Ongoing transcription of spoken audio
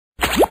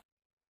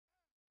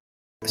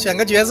选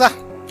个角色，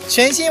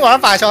全新玩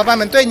法，小伙伴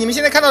们，对，你们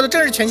现在看到的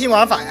正是全新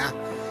玩法呀。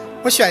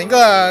我选一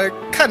个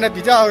看着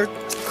比较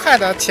快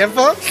的前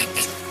锋。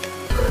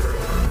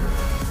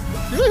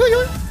呦，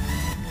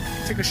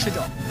这个视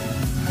角，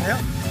哎呀，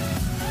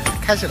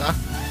开始了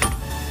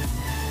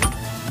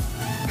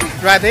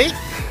 ，Ready，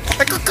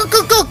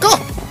 Go，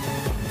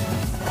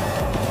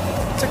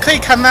 这可以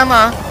开麦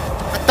吗？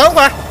等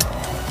会儿。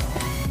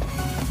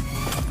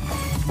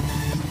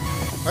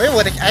 哎呦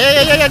我的！哎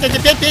呀！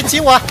别挤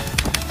我！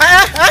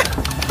哎！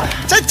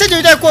这就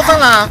有点过分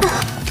了。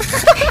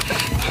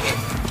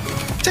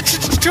这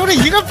只有这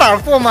一个板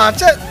过吗？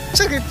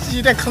这个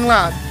有点坑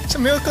了。这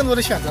没有更多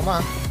的选择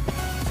吗？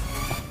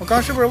我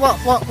刚是不是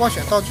忘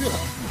选道具了？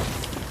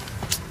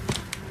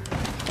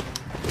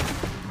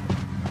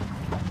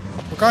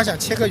我刚想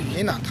切个语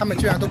音呢，他们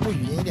居然都不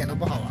语音，一点都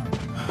不好玩。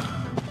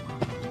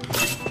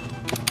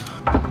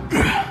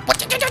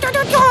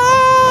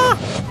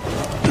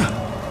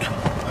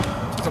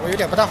 怎么有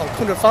点不太好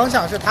控制方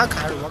向？是他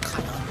卡还是我卡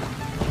呢？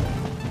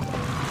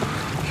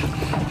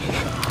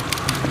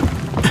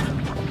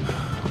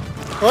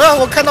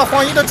我看到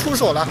黄衣的出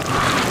手了！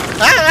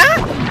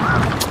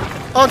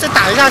哦，这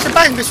打一下是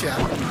半个血。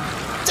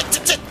这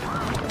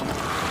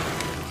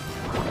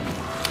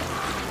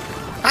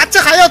啊，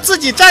这还要自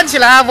己站起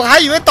来？我还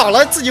以为倒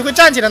了自己会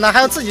站起来呢，还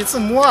要自己自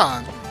摸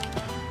啊！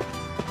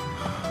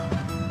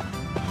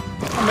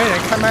没人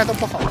开麦都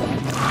不好玩。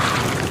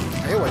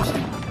哎呦我天！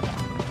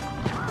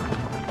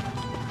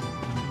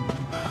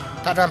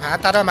 大转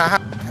盘哈！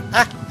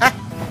哎！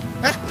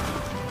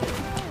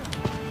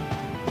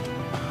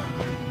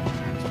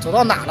走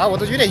到哪了？我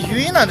都有点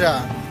晕了，这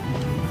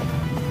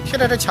贴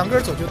着这墙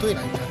根走就对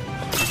了，应该。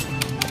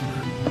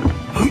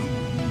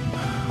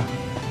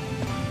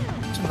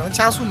这能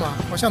加速吗？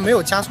好像没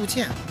有加速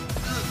键。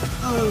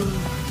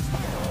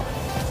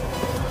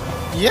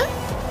咦？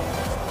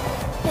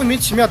莫名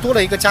其妙多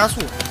了一个加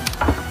速。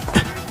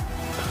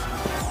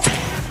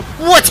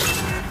我去，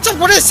这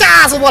不是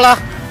吓死我了！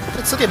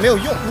 这词典没有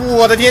用，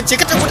我的天！杰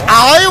克这我，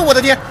哎呦我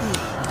的天！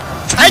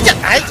哎呀！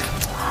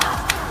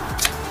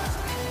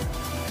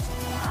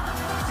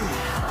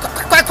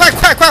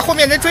快！后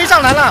面人追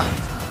上来了！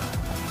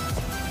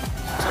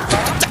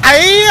哎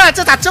呀，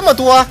这咋这么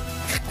多？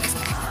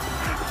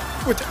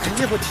我这，哎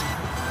呀我天！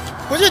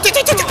我就这，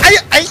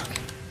哎！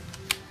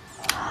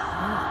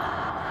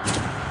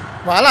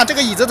完了，这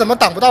个椅子怎么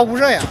挡不到捂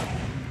热呀？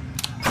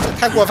这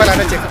太过分了，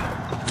这杰克！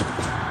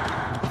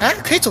哎，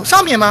可以走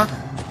上面吗？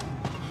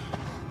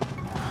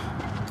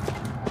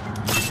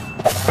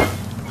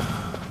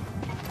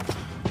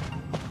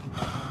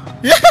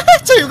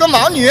 这有个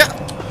盲女，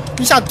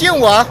你想定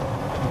我？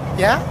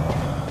耶！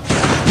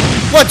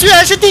我居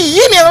然是第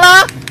1名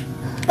了！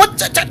我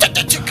这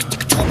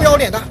臭不要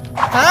脸的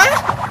啊！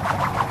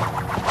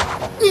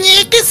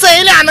你跟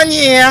谁俩呢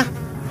你？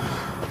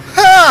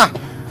哼，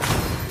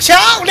漂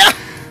亮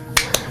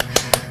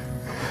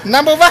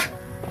 ，Number one！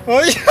 哎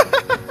呀，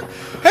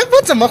哎，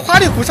我怎么花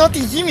里胡哨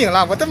第1名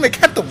了？我都没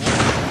看懂。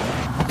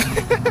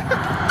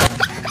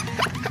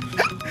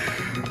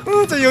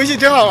这游戏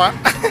真好玩。